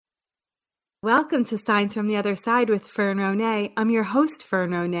Welcome to Signs from the Other Side with Fern Ronay. I'm your host, Fern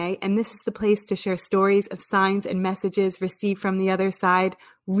Ronay, and this is the place to share stories of signs and messages received from the other side.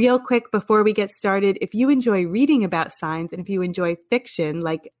 Real quick, before we get started, if you enjoy reading about signs and if you enjoy fiction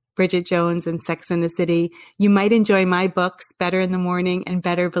like Bridget Jones and Sex and the City, you might enjoy my books, Better in the Morning and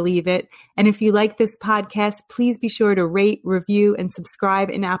Better Believe It. And if you like this podcast, please be sure to rate, review, and subscribe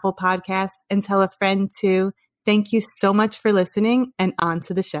in Apple Podcasts and tell a friend too. Thank you so much for listening, and on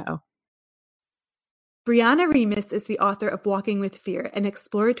to the show. Brianna Remus is the author of Walking with Fear, an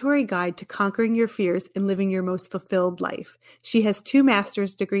exploratory guide to conquering your fears and living your most fulfilled life. She has 2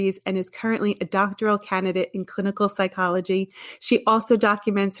 master's degrees and is currently a doctoral candidate in clinical psychology. She also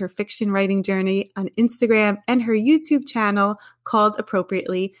documents her fiction writing journey on Instagram and her YouTube channel called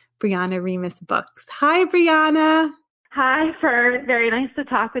appropriately Brianna Remus Books. Hi, Brianna. Hi, Fern. Very nice to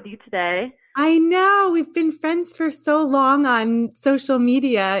talk with you today. I know. We've been friends for so long on social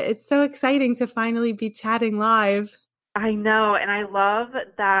media. It's so exciting to finally be chatting live. I know. And I love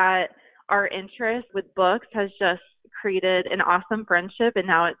that our interest with books has just created an awesome friendship. And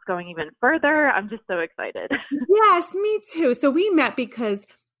now it's going even further. I'm just so excited. Yes, me too. So we met because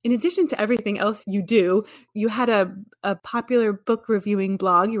in addition to everything else you do, you had a popular book reviewing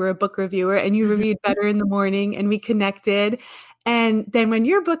blog. You were a book reviewer and you reviewed Better in the Morning, and we connected. And then when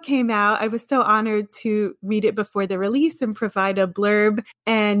your book came out, I was so honored to read it before the release and provide a blurb.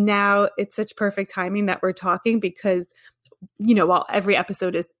 And now it's such perfect timing that we're talking because, you know, while every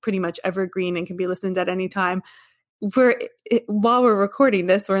episode is pretty much evergreen and can be listened at any time, while we're recording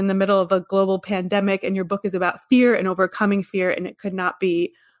this, we're in the middle of a global pandemic, and your book is about fear and overcoming fear, and it could not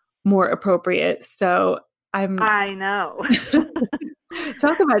be more appropriate. So I know.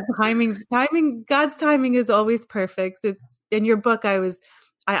 Talk about timing. God's timing is always perfect. It's in your book. I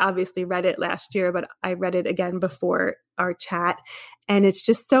obviously read it last year, but I read it again before our chat, and it's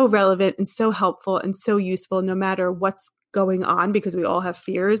just so relevant and so helpful and so useful no matter what's going on, because we all have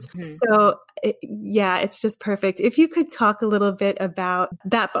fears. Mm-hmm. So it's just perfect. If you could talk a little bit about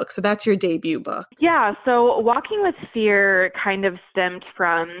that book. So that's your debut book. Yeah. So Walking with Fear kind of stemmed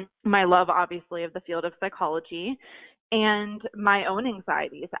from my love, obviously, of the field of psychology and my own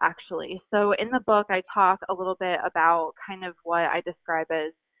anxieties, actually. So in the book, I talk a little bit about kind of what I describe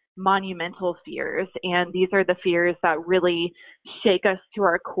as monumental fears. And these are the fears that really shake us to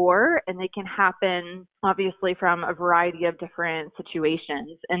our core, and they can happen obviously from a variety of different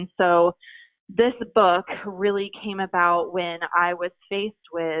situations. And so this book really came about when I was faced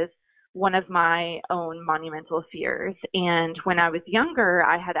with one of my own monumental fears. And when I was younger,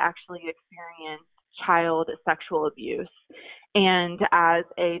 I had actually experienced child sexual abuse. And as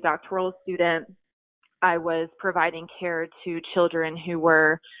a doctoral student, I was providing care to children who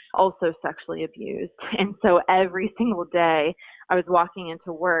were also sexually abused. And so every single day I was walking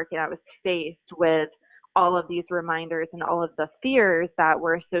into work and I was faced with all of these reminders and all of the fears that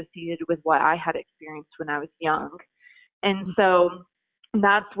were associated with what I had experienced when I was young. And so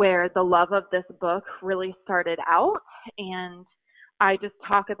that's where the love of this book really started out. And I just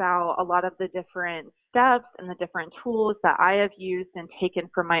talk about a lot of the different steps and the different tools that I have used and taken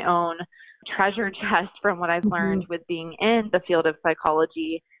from my own treasure chest from what I've learned with being in the field of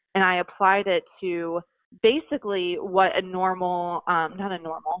psychology. And I applied it to basically what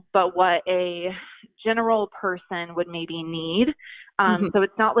what a general person would maybe need. So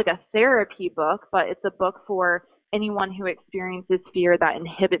it's not like a therapy book, but it's a book for anyone who experiences fear that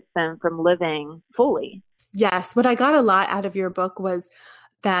inhibits them from living fully. Yes. What I got a lot out of your book was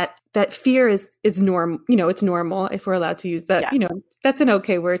that fear is normal. You know, it's normal, if we're allowed to use that. Yeah. You know, that's an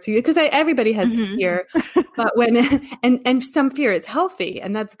okay word to use because everybody has fear. But and some fear is healthy,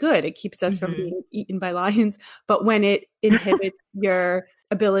 and that's good. It keeps us from being eaten by lions. But when it inhibits your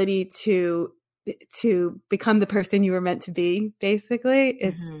ability to become the person you were meant to be, basically,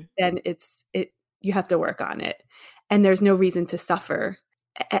 you have to work on it. And there's no reason to suffer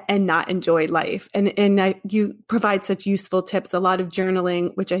and not enjoy life. And you provide such useful tips, a lot of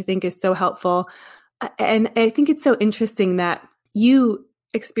journaling, which I think is so helpful. And I think it's so interesting that you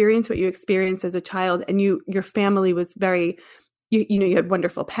experienced what you experienced as a child, and your family was very, you had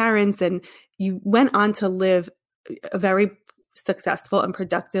wonderful parents, and you went on to live a very successful and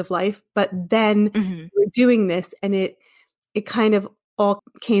productive life. But then you were doing this, and it kind of all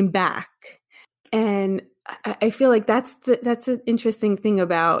came back. And I feel like that's an interesting thing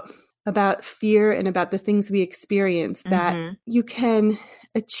about fear and about the things we experience, that you can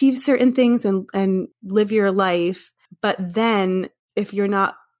achieve certain things and live your life, but then if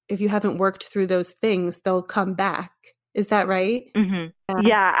you haven't worked through those things, they'll come back. Is that right?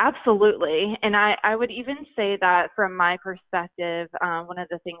 Yeah, absolutely. And I would even say that from my perspective, one of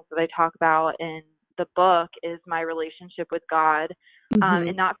the things that I talk about in the book is my relationship with God,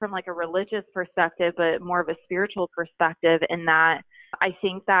 and not from like a religious perspective, but more of a spiritual perspective, in that I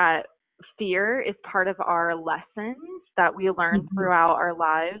think that fear is part of our lessons that we learn throughout our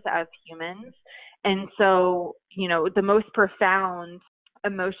lives as humans. And so, the most profound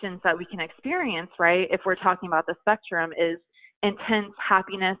emotions that we can experience, right, if we're talking about the spectrum, is intense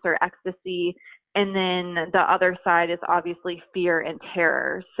happiness or ecstasy. And then the other side is obviously fear and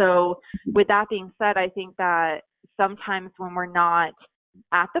terror. So with that being said, I think that sometimes when we're not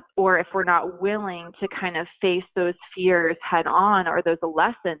or if we're not willing to kind of face those fears head on, or those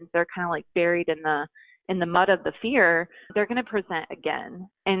lessons, they're kind of like buried in the mud of the fear, they're going to present again.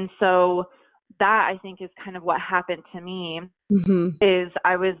 And so that, I think, is kind of what happened to me. Is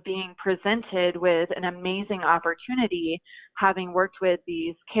I was being presented with an amazing opportunity, having worked with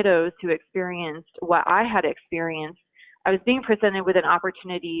these kiddos who experienced what I had experienced. I was being presented with an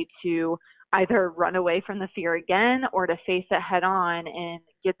opportunity to either run away from the fear again, or to face it head on and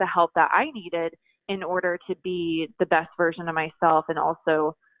get the help that I needed in order to be the best version of myself, and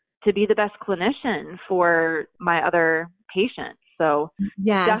also to be the best clinician for my other patients. So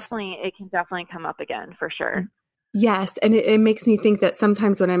definitely, it can definitely come up again, for sure. Yes. And it makes me think that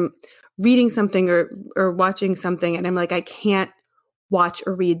sometimes when I'm reading something or watching something and I'm like, I can't watch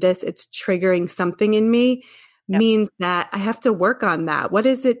or read this, it's triggering something in me, means that I have to work on that. What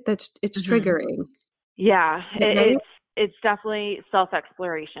is it that it's triggering? Yeah, it's definitely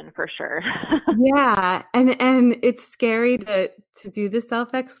self-exploration, for sure. Yeah. And it's scary to do the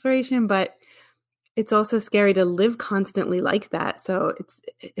self-exploration, but it's also scary to live constantly like that. So it's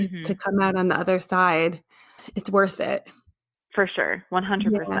to come out on the other side, it's worth it. For sure.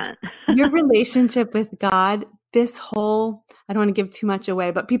 100%. Yeah. Your relationship with God, I don't want to give too much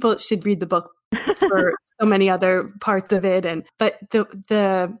away, but people should read the book for so many other parts of it. But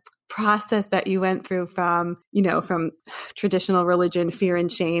the process that you went through from traditional religion, fear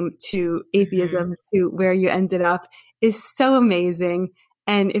and shame, to atheism, to where you ended up, is so amazing.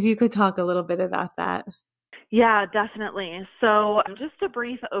 And if you could talk a little bit about that. Yeah, definitely. So just a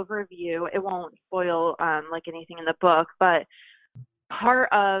brief overview. It won't spoil like anything in the book, but part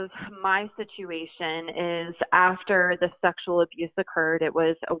of my situation is, after the sexual abuse occurred, it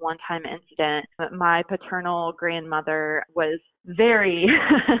was a one-time incident. My paternal grandmother was very,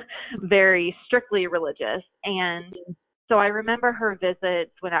 very strictly religious. And so I remember her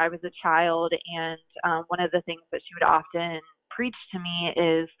visits when I was a child. And one of the things that she would often preach to me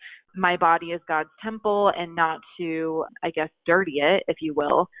is my body is God's temple, and not to, I guess, dirty it, if you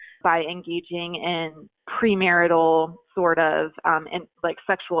will, by engaging in premarital sort of like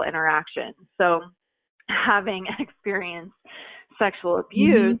sexual interaction. So having experienced sexual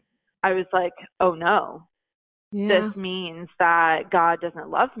abuse, I was like, oh no, this means that God doesn't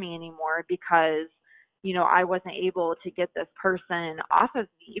love me anymore, because I wasn't able to get this person off of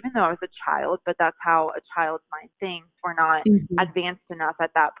me, even though I was a child. But that's how a child's mind thinks. We're not advanced enough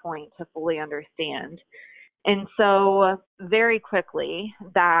at that point to fully understand. And so very quickly,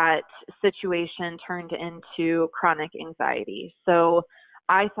 that situation turned into chronic anxiety. So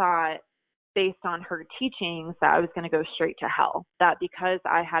I thought, based on her teachings, that I was going to go straight to hell, that because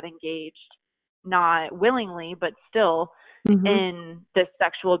I had engaged, not willingly, but still, in this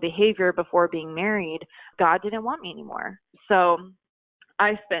sexual behavior before being married, God didn't want me anymore. So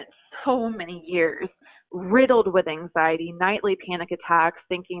I spent so many years riddled with anxiety, nightly panic attacks,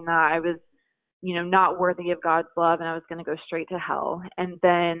 thinking that I was, not worthy of God's love, and I was going to go straight to hell. And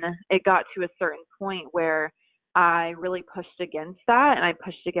then it got to a certain point where I really pushed against that, and I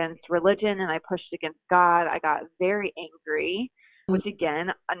pushed against religion, and I pushed against God. I got very angry, which, again,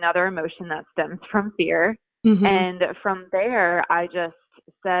 another emotion that stems from fear. And from there, I just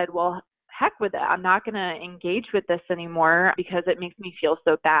said, well, heck with it. I'm not going to engage with this anymore, because it makes me feel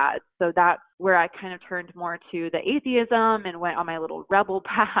so bad. So that's where I kind of turned more to the atheism and went on my little rebel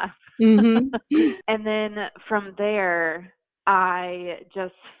path. And then from there, I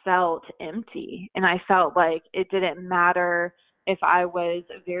just felt empty, and I felt like it didn't matter if I was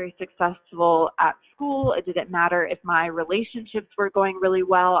very successful at school. It didn't matter if my relationships were going really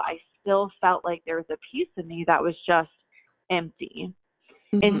well. I still felt like there was a piece of me that was just empty.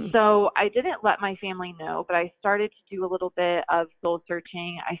 And so I didn't let my family know, but I started to do a little bit of soul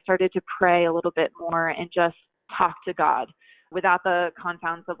searching. I started to pray a little bit more and just talk to God without the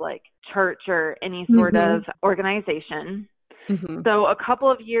confounds of like church or any sort of organization. So a couple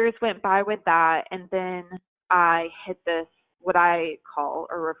of years went by with that, and then I hit this, what I call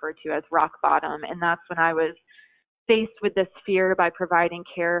or refer to as rock bottom. And that's when I was faced with this fear by providing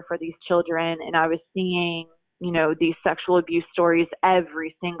care for these children. And I was seeing, these sexual abuse stories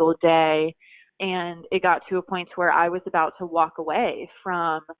every single day. And it got to a point where I was about to walk away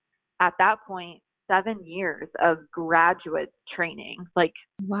from, at that point, 7 years of graduate training. Like,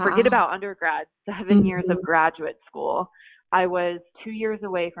 wow. Forget about undergrad, 7 years of graduate school. I was 2 years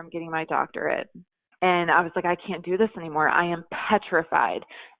away from getting my doctorate. And I was like, I can't do this anymore. I am petrified.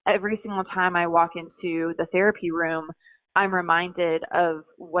 Every single time I walk into the therapy room, I'm reminded of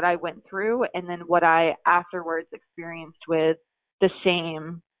what I went through and then what I afterwards experienced with the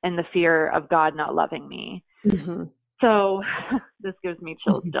shame and the fear of God not loving me. Mm-hmm. So this gives me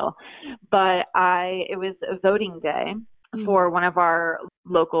chills still. But it was a voting day for one of our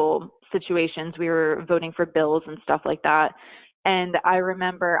local situations. We were voting for bills and stuff like that. And I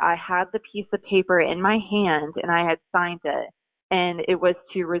remember I had the piece of paper in my hand and I had signed it. And it was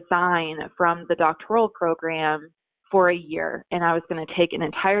to resign from the doctoral program for a year. And I was going to take an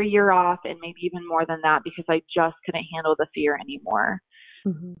entire year off and maybe even more than that because I just couldn't handle the fear anymore.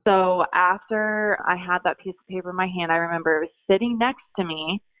 Mm-hmm. So after I had that piece of paper in my hand, I remember it was sitting next to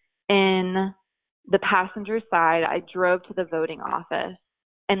me in the passenger side. I drove to the voting office.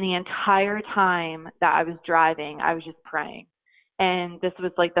 And the entire time that I was driving, I was just praying. And this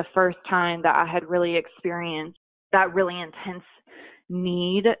was like the first time that I had really experienced that really intense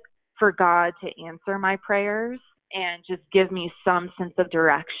need for God to answer my prayers and just give me some sense of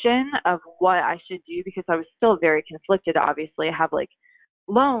direction of what I should do, because I was still very conflicted. Obviously, I have like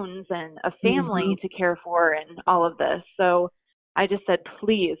loans and a family to care for and all of this. So I just said,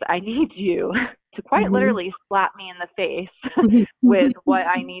 please, I need you to quite literally slap me in the face with what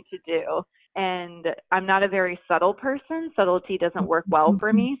I need to do. And I'm not a very subtle person. Subtlety doesn't work well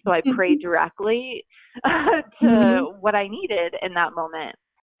for me. So I prayed directly to what I needed in that moment.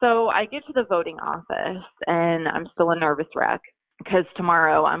 So I get to the voting office and I'm still a nervous wreck because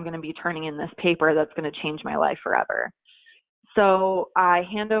tomorrow I'm going to be turning in this paper that's going to change my life forever. So I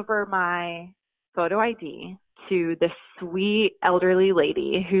hand over my photo ID to this sweet elderly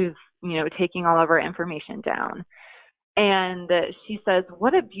lady who's, taking all of our information down. And she says,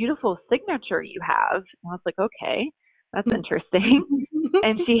 "What a beautiful signature you have." And I was like, okay, that's interesting.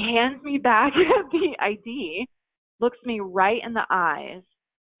 And she hands me back the ID, looks me right in the eyes,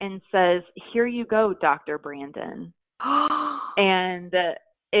 and says, "Here you go, Dr. Brandon." And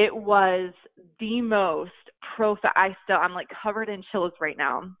it was the most profound. I'm like covered in chills right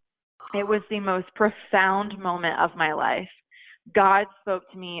now. It was the most profound moment of my life. God spoke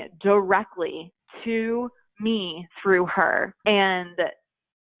to me directly to me through her. And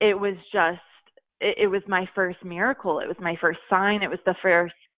it was it was my first miracle. It was my first sign. It was the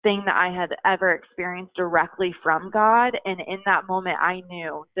first thing that I had ever experienced directly from God. And in that moment, I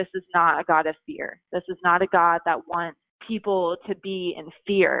knew this is not a God of fear. This is not a God that wants people to be in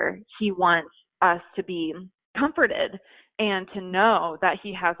fear. He wants us to be comforted and to know that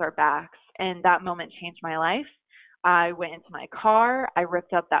he has our backs. And that moment changed my life. I went into my car, I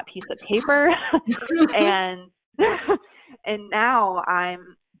ripped up that piece of paper, and now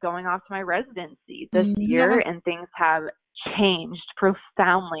I'm going off to my residency this year, and things have changed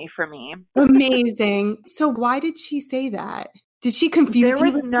profoundly for me. Amazing. So why did she say that? Did she confuse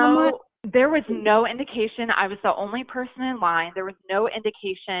you with someone? There was no indication. I was the only person in line. There was no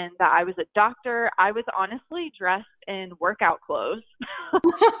indication that I was a doctor. I was honestly dressed in workout clothes.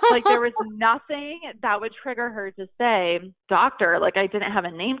 Like there was nothing that would trigger her to say doctor. Like I didn't have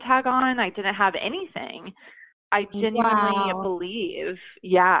a name tag on. I didn't have anything. I genuinely believe,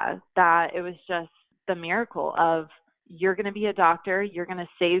 that it was just the miracle of you're going to be a doctor, you're going to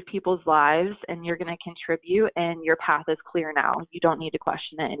save people's lives, and you're going to contribute, and your path is clear now. You don't need to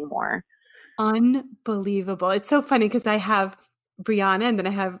question it anymore. Unbelievable. It's so funny because I have Brianna and then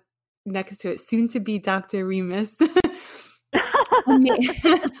I have next to it soon to be Dr. Remus.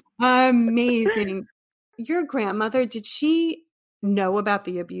 Amazing. Your grandmother, did she know about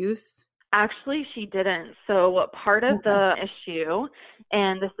the abuse? Actually, she didn't. So part of the issue,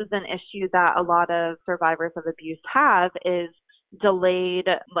 and this is an issue that a lot of survivors of abuse have, is delayed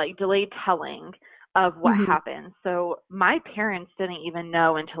telling of what happened. So my parents didn't even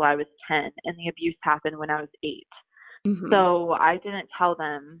know until I was 10, and the abuse happened when I was 8. So I didn't tell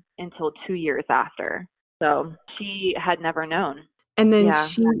them until 2 years after. So she had never known. And then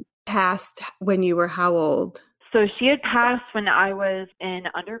she passed when you were how old? So she had passed when I was in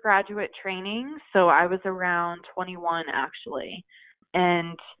undergraduate training. So I was around 21, actually.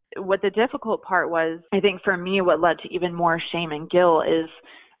 And what the difficult part was, I think for me, what led to even more shame and guilt is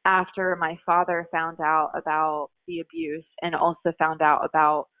after my father found out about the abuse and also found out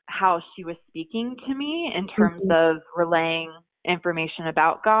about how she was speaking to me in terms Mhm. of relaying information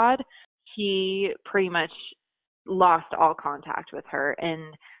about God, he pretty much lost all contact with her.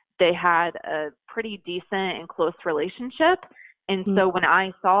 And they had a pretty decent and close relationship. And Mhm. so when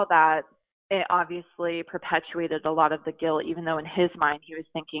I saw that, it obviously perpetuated a lot of the guilt, even though in his mind he was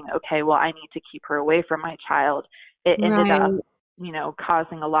thinking, okay, well, I need to keep her away from my child. It ended up, Right.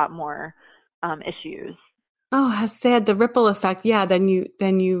 causing a lot more issues. Oh, how sad, the ripple effect. Yeah, then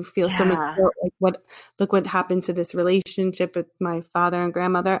you feel so much Yeah. guilt, like look what happened to this relationship with my father and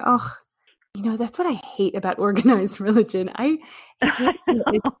grandmother. Oh, that's what I hate about organized religion. I hate that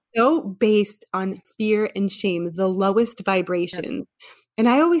it's so based on fear and shame, the lowest Yep. vibrations. And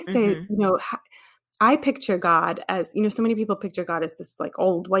I always say, Mhm. I picture God as, so many people picture God as this like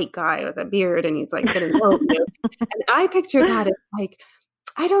old white guy with a beard and he's like getting low. And I picture God as like,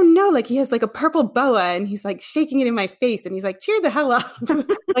 I don't know, like he has like a purple boa and he's like shaking it in my face and he's like, cheer the hell up.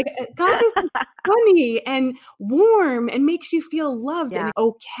 Like God is funny and warm and makes you feel loved Yeah. and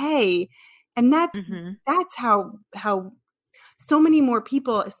okay. And that's Mhm. that's how so many more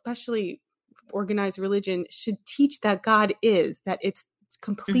people, especially organized religion, should teach that God is, that it's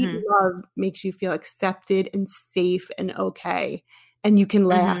complete Mhm. love makes you feel accepted and safe and okay. And you can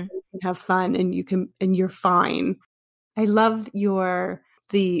laugh Mhm. and you can have fun and you're fine. I love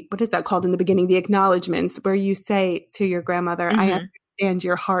what is that called in the beginning? The acknowledgments where you say to your grandmother, I Mhm. understand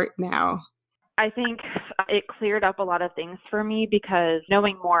your heart now. I think it cleared up a lot of things for me because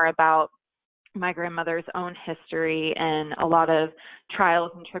knowing more about my grandmother's own history and a lot of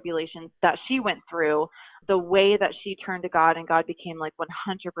trials and tribulations that she went through, the way that she turned to God and God became like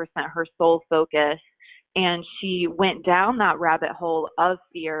 100% her sole focus. And she went down that rabbit hole of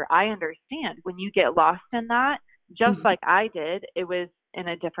fear. I understand when you get lost in that, just Mhm. like I did, it was in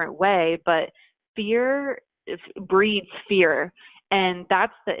a different way, but fear breeds fear. And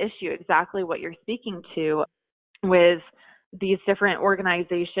that's the issue, exactly what you're speaking to with these different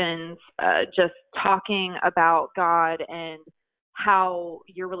organizations just talking about God and how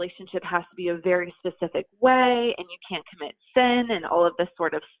your relationship has to be a very specific way and you can't commit sin and all of this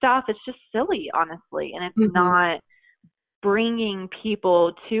sort of stuff. It's just silly, honestly. And it's Mhm. not bringing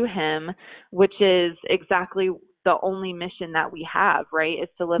people to Him, which is exactly the only mission that we have, right? Is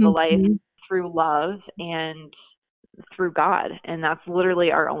to live a life Mhm. through love and through God. And that's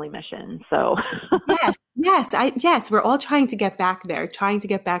literally our only mission. So, Yes, yes, we're all trying to get back there, trying to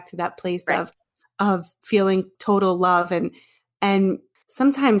get back to that place right. of feeling total love and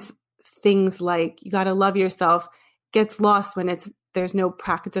sometimes things like you got to love yourself gets lost when there's no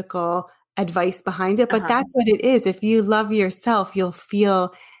practical advice behind it, but Uh-huh. that's what it is. If you love yourself, you'll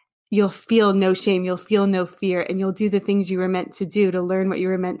feel no shame, you'll feel no fear, and you'll do the things you were meant to do to learn what you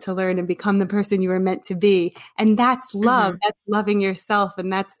were meant to learn and become the person you were meant to be. And that's love. Hmm. That's loving yourself,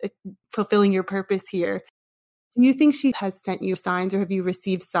 and that's fulfilling your purpose here. Do you think she has sent you signs, or have you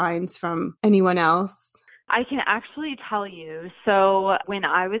received signs from anyone else? I can actually tell you. So when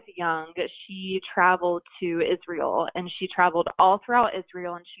I was young, she traveled to Israel and she traveled all throughout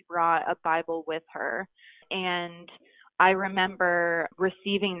Israel and she brought a Bible with her. And I remember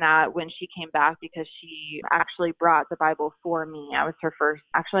receiving that when she came back because she actually brought the Bible for me. I was her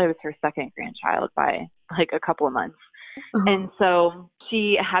second grandchild by like a couple of months. Oh. And so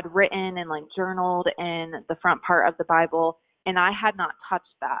she had written and like journaled in the front part of the Bible, and I had not touched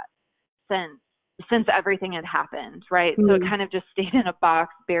that since everything had happened, right? So it Mm. kind of just stayed in a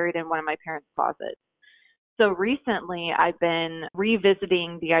box buried in one of my parents' closets. So recently I've been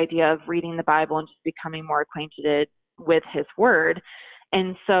revisiting the idea of reading the Bible and just becoming more acquainted with his word.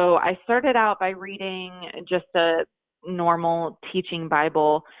 And so I started out by reading just a normal teaching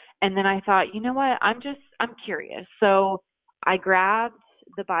Bible. And then I thought, you know what? I'm curious. So I grabbed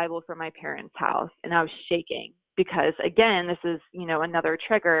the Bible from my parents' house and I was shaking because again, this is, another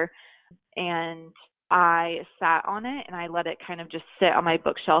trigger. And I sat on it and I let it kind of just sit on my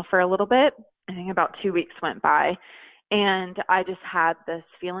bookshelf for a little bit. I think about 2 weeks went by and I just had this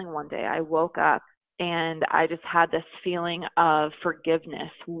feeling one day. I woke up and I just had this feeling of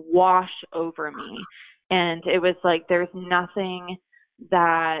forgiveness wash over me. And it was like there's nothing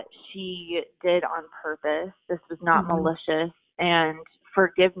that she did on purpose. This was not Mhm. malicious. And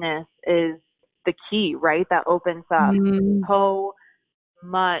forgiveness is the key, right? That opens up Mm. so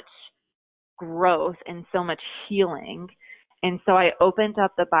much growth and so much healing. And so I opened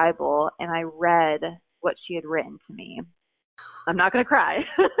up the Bible and I read what she had written to me. I'm not going to cry.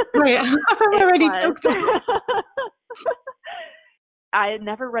 Right. I'm It already was. choked up. I had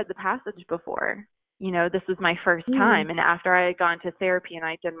never read the passage before. This was my first Mm. time. And after I had gone to therapy and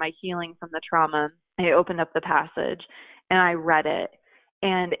I did my healing from the trauma, I opened up the passage and I read it.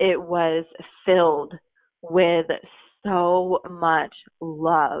 and it was filled with so much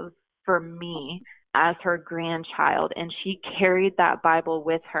love for me as her grandchild. And she carried that Bible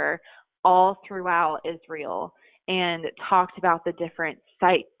with her all throughout Israel and talked about the different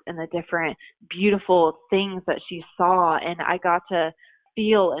sights and the different beautiful things that she saw. And I got to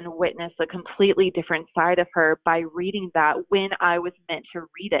feel and witness a completely different side of her by reading that when I was meant to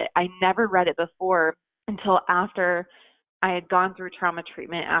read it. I never read it before until after I had gone through trauma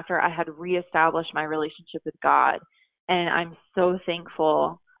treatment, after I had reestablished my relationship with God. And I'm so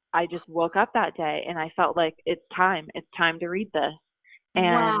thankful. I just woke up that day and I felt like it's time to read this.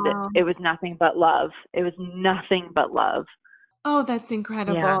 And Wow. it was nothing but love. It was nothing but love. Oh, that's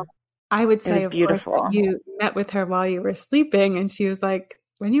incredible. Yeah. I would say, of course, beautiful. that you met with her while you were sleeping, and she was like,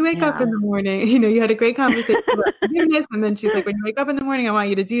 when you wake up in the morning, you had a great conversation about forgiveness, and then she's like, when you wake up in the morning, I want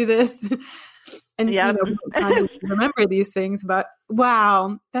you to do this. And we don't consciously remember these things, but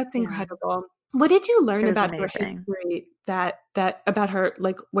wow, that's incredible. What did you learn about her history that about her,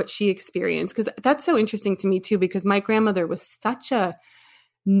 like what she experienced? Because that's so interesting to me too, because my grandmother was such a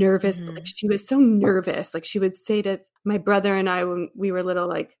nervous, like she was so nervous. Like she would say to my brother and I when we were little,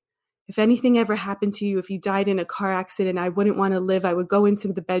 like, if anything ever happened to you, if you died in a car accident, I wouldn't want to live. I would go into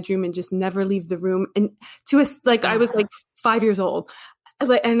the bedroom and just never leave the room. And to us, like I was like 5 years old.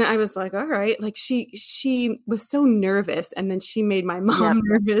 And I was like, all right, like she was so nervous, and then she made my mom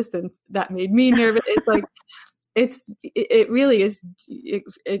nervous, and that made me nervous. It's like, it really is.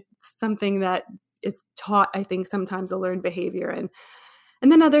 It's something that is taught, I think, sometimes a learned behavior.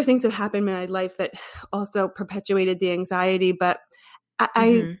 And then other things have happened in my life that also perpetuated the anxiety. But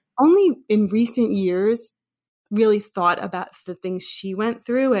I only in recent years really thought about the things she went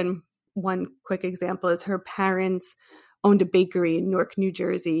through. And one quick example is her parents owned a bakery in Newark, New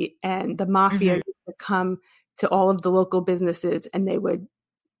Jersey, and the mafia used to come to all of the local businesses, and they would,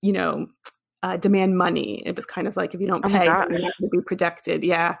 demand money. It was kind of like, if you don't pay, you're not going to be protected.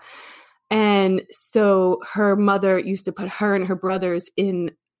 Yeah. And so her mother used to put her and her brothers in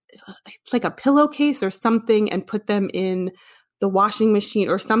like a pillowcase or something and put them in the washing machine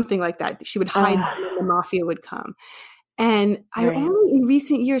or something like that. She would hide them and the mafia would come. And I only in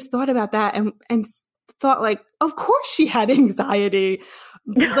recent years thought about that and thought, like, of course she had anxiety.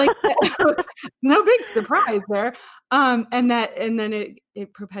 Like, no big surprise there. And then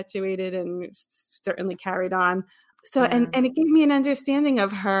it perpetuated and certainly carried on. So, and it gave me an understanding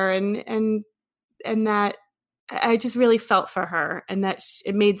of her and that I just really felt for her, and that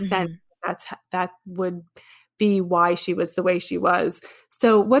it made sense. That would be why she was the way she was.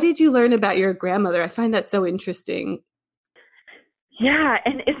 So what did you learn about your grandmother? I find that so interesting. Yeah.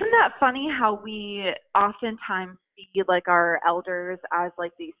 And isn't that funny how we oftentimes see like our elders as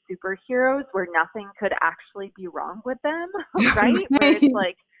like these superheroes where nothing could actually be wrong with them, right? Where it's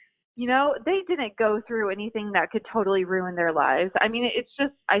like, they didn't go through anything that could totally ruin their lives. I mean, it's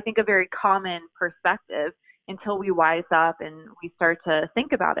just, I think, a very common perspective until we wise up and we start to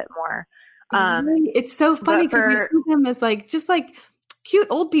think about it more. It's so funny because we see them as like, just like cute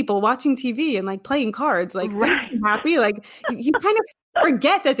old people watching TV and like playing cards, like happy. Like you kind of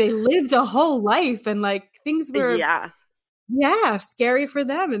forget that they lived a whole life and like things were scary for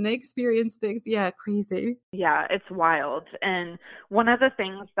them, and they experienced things. Yeah, crazy. Yeah, it's wild. And one of the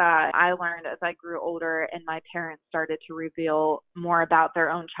things that I learned as I grew older and my parents started to reveal more about their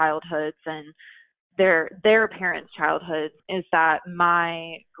own childhoods and their parents' childhoods is that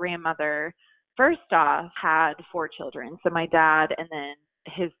my grandmother, first off, had 4 children. So my dad and then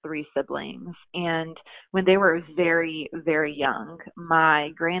his 3 siblings. And when they were very, very young,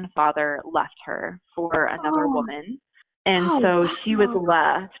 my grandfather left her for another woman. And so she was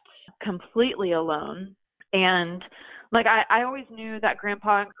left completely alone. And like, I always knew that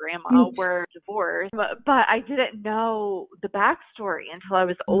grandpa and grandma were divorced, but I didn't know the backstory until I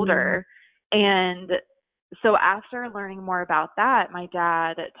was older. And so after learning more about that, my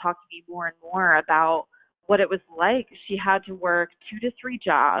dad talked to me more and more about what it was like. She had to work 2 to 3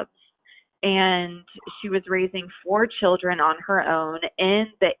 jobs, and she was raising 4 children on her own in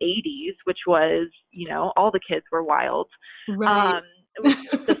the 80s, which was, all the kids were wild. Right. It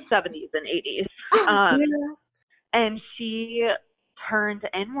was the 70s and 80s. And she turned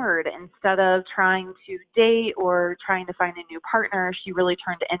inward instead of trying to date or trying to find a new partner. She really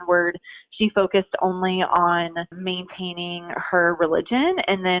turned inward. She focused only on maintaining her religion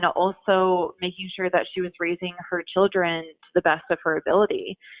and then also making sure that she was raising her children to the best of her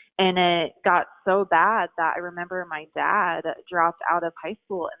ability. And it got so bad that I remember my dad dropped out of high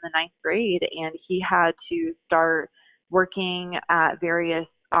school in the 9th grade, and he had to start working at various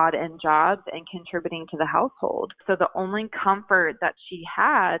odd end jobs and contributing to the household. So the only comfort that she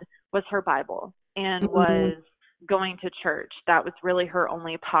had was her Bible and was going to church. That was really her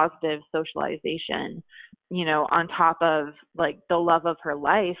only positive socialization, on top of like the love of her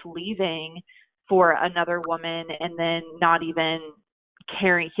life, leaving for another woman and then not even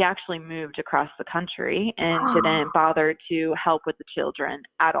caring. He actually moved across the country and didn't bother to help with the children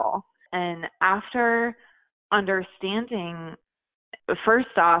at all. And after understanding,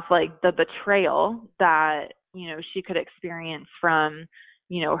 first off, like the betrayal that, she could experience from,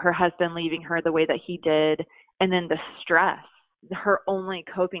 her husband leaving her the way that he did, and then the stress, her only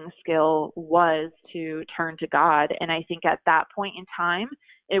coping skill was to turn to God. And I think at that point in time,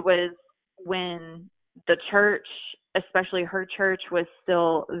 it was when the church, especially her church, was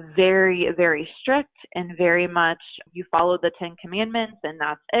still very, very strict and very much, you follow the 10 Commandments and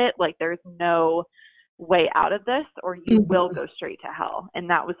that's it. Like there's no way out of this or you will go straight to hell. And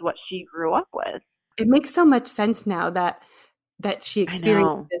that was what she grew up with. It makes so much sense now that she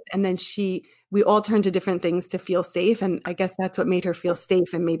experienced this, and then we all turned to different things to feel safe. And I guess that's what made her feel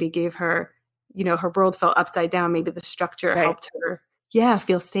safe and maybe gave her, her world fell upside down. Maybe the structure helped her,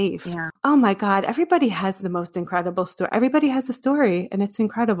 feel safe. Yeah. Oh my God. Everybody has the most incredible story. Everybody has a story and it's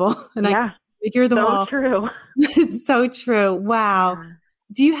incredible. And I figure them all. True. It's so true. Wow. Yeah.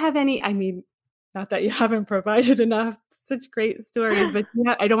 Do you have any, not that you haven't provided enough, such great stories, but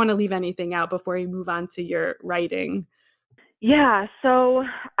I don't want to leave anything out before you move on to your writing. Yeah. So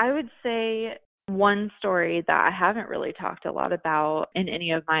I would say one story that I haven't really talked a lot about in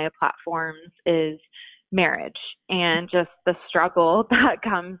any of my platforms is marriage and just the struggle that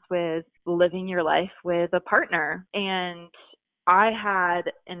comes with living your life with a partner. And I had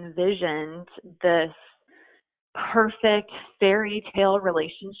envisioned this perfect fairy tale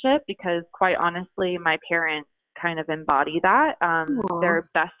relationship because quite honestly, my parents kind of embody that. They're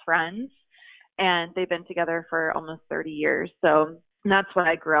best friends and they've been together for almost 30 years. So that's what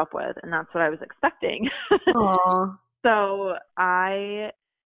I grew up with and that's what I was expecting. So I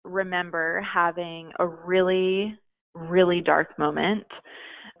remember having a really, really dark moment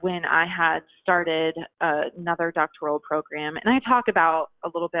when I had started another doctoral program. And I talk about a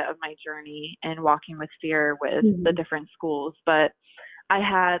little bit of my journey and walking with fear with the different schools. But I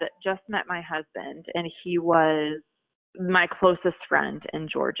had just met my husband, and he was my closest friend in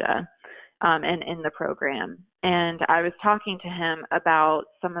Georgia and in the program. And I was talking to him about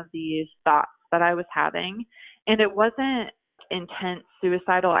some of these thoughts that I was having. And it wasn't intense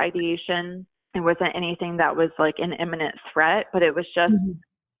suicidal ideation. It wasn't anything that was like an imminent threat, but it was just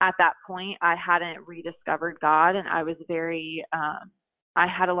at that point, I hadn't rediscovered God, and I was very, I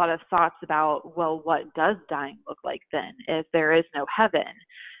had a lot of thoughts about, well, what does dying look like then if there is no heaven?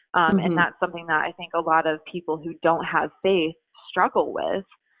 And that's something that I think a lot of people who don't have faith struggle with.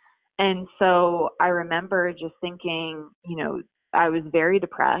 And so I remember just thinking, I was very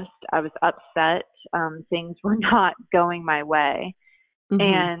depressed. I was upset. Things were not going my way.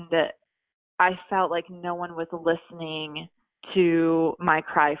 And I felt like no one was listening to my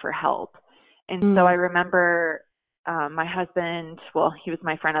cry for help. And so I remember my husband, well, he was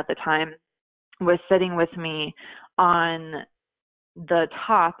my friend at the time, was sitting with me on the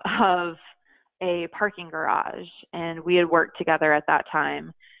top of a parking garage, and we had worked together at that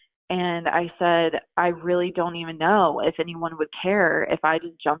time. And I said, I really don't even know if anyone would care if I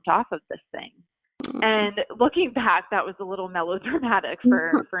just jumped off of this thing. And looking back, that was a little melodramatic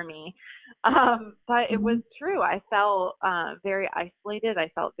for me. But it was true. I felt very isolated. I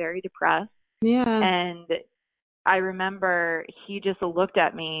felt very depressed. Yeah. And I remember he just looked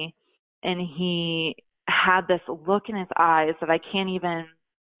at me and he had this look in his eyes that I can't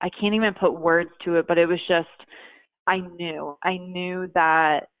even put words to it, but it was just, I knew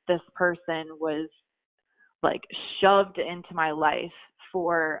that this person was like shoved into my life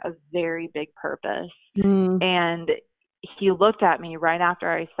for a very big purpose. And he looked at me right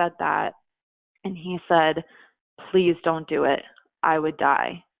after I said that and he said, please don't do it. I would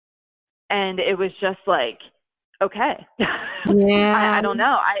die. And it was just like, okay. Yeah. I don't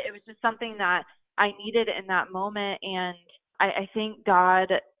know. It was just something that I needed in that moment. And I think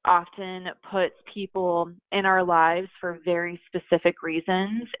God often puts people in our lives for very specific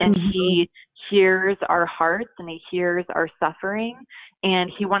reasons. And he hears our hearts and he hears our suffering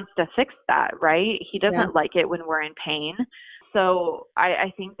and he wants to fix that, right? He doesn't like it when we're in pain. So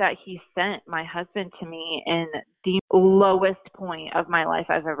I think that he sent my husband to me in the lowest point of my life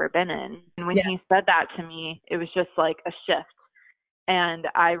I've ever been in. And when he said that to me, it was just like a shift. And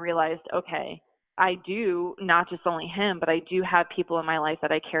I realized, okay, I do not just only him, but I do have people in my life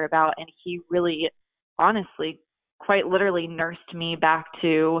that I care about. And he really honestly quite literally nursed me back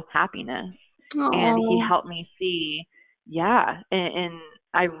to happiness. Aww. And he helped me see, and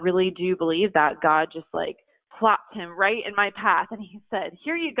I really do believe that God just like plopped him right in my path, and he said,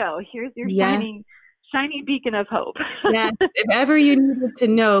 here you go, here's your shiny beacon of hope. Yes. If ever you needed to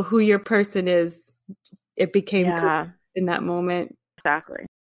know who your person is, it became clear in that moment. Exactly.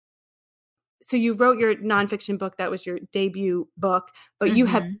 So you wrote your nonfiction book. That was your debut book, but you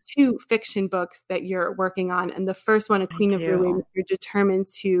have 2 fiction books that you're working on. And the first one, A Queen of Ruin, you're determined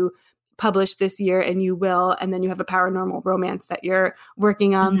to publish this year, and you will. And then you have a paranormal romance that you're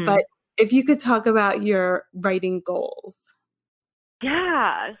working on. But if you could talk about your writing goals.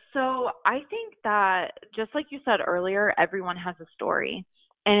 Yeah. So I think that, just like you said earlier, everyone has a story.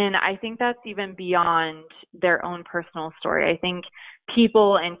 And I think that's even beyond their own personal story. I think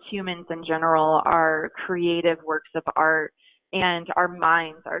people and humans in general are creative works of art, and our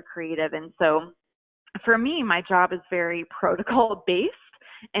minds are creative. And so for me, my job is very protocol based.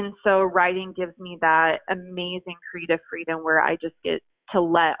 And so writing gives me that amazing creative freedom where I just get to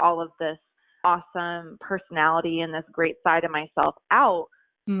let all of this awesome personality and this great side of myself out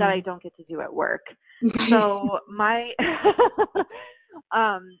that I don't get to do at work. So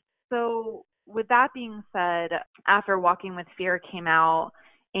so with that being said, after Walking with Fear came out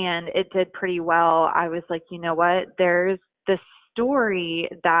and it did pretty well, I was like, you know what? There's this story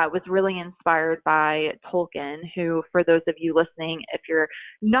that was really inspired by Tolkien, who, for those of you listening, if you're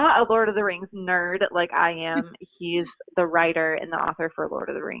not a Lord of the Rings nerd like I am, he's the writer and the author for Lord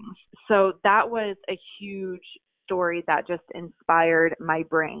of the Rings. So that was a huge story that just inspired my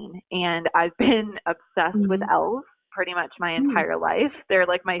brain. And I've been obsessed with elves pretty much my entire life. They're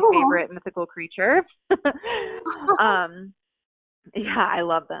like my favorite mythical creature. I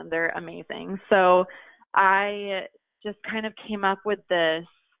love them. They're amazing. So I just kind of came up with this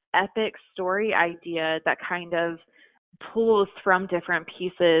epic story idea that kind of pulls from different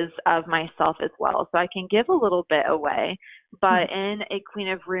pieces of myself as well. So I can give a little bit away, but in A Queen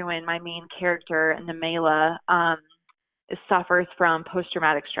of Ruin, my main character, Namela, suffers from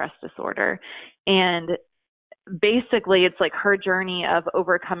post-traumatic stress disorder. And basically it's like her journey of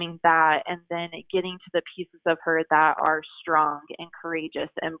overcoming that and then getting to the pieces of her that are strong and courageous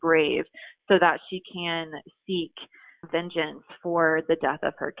and brave so that she can seek vengeance for the death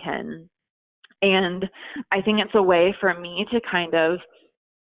of her kin. And I think it's a way for me to kind of,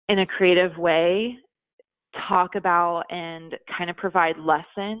 in a creative way, talk about and kind of provide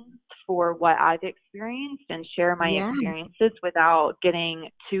lessons for what I've experienced and share my experiences without getting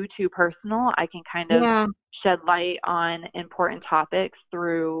too personal. I can kind of shed light on important topics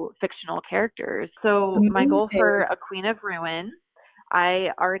through fictional characters. So my goal for A Queen of Ruin, I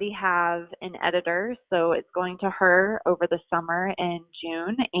already have an editor, so it's going to her over the summer in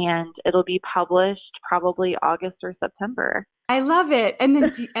June, and it'll be published probably August or September. I love it. And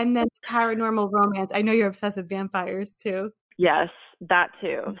then paranormal romance. I know you're obsessed with vampires too. Yes, that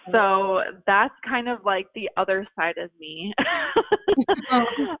too. So that's kind of like the other side of me.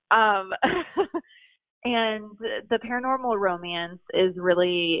 And the paranormal romance is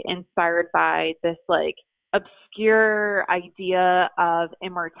really inspired by this like obscure idea of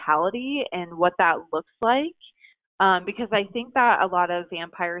immortality and what that looks like. Because I think that a lot of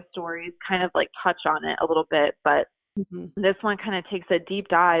vampire stories kind of like touch on it a little bit, but this one kind of takes a deep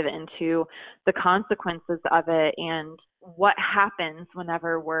dive into the consequences of it and what happens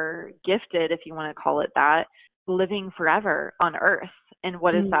whenever we're gifted, if you want to call it that, living forever on Earth, and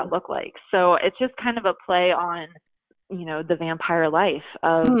what does that look like. So it's just kind of a play on, you know, the vampire life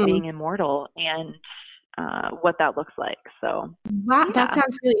of being immortal and what that looks like. So wow, that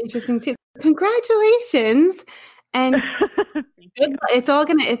sounds really interesting too. Congratulations. And it's all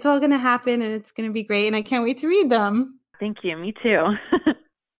gonna happen, and it's gonna be great, and I can't wait to read them. Thank you. Me too.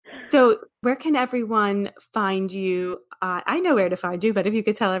 So where can everyone find you? I know where to find you, but if you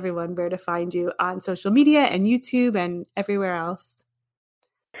could tell everyone where to find you on social media and YouTube and everywhere else.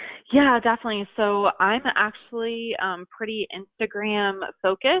 Yeah, definitely. So I'm actually pretty Instagram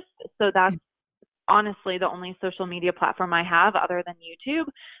focused. So that's honestly the only social media platform I have other than YouTube.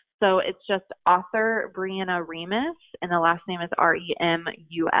 So it's just author Brianna Remus, and the last name is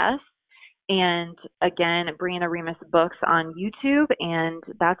Remus. And again, Brianna Remus Books on YouTube, and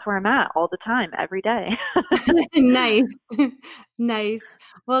that's where I'm at all the time, every day. Nice.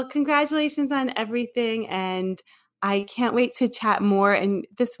 Well, congratulations on everything, and I can't wait to chat more. And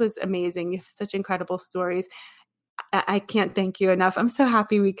this was amazing. You have such incredible stories. I can't thank you enough. I'm so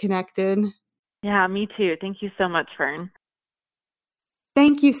happy we connected. Yeah, me too. Thank you so much, Fern.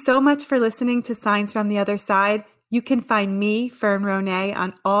 Thank you so much for listening to Signs from the Other Side. You can find me, Fern Ronay,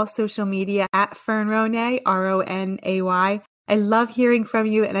 on all social media at Fern Ronay, Ronay. I love hearing from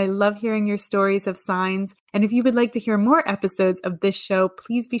you, and I love hearing your stories of signs. And if you would like to hear more episodes of this show,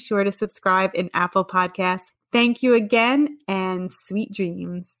 please be sure to subscribe in Apple Podcasts. Thank you again, and sweet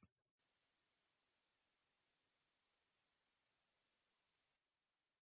dreams.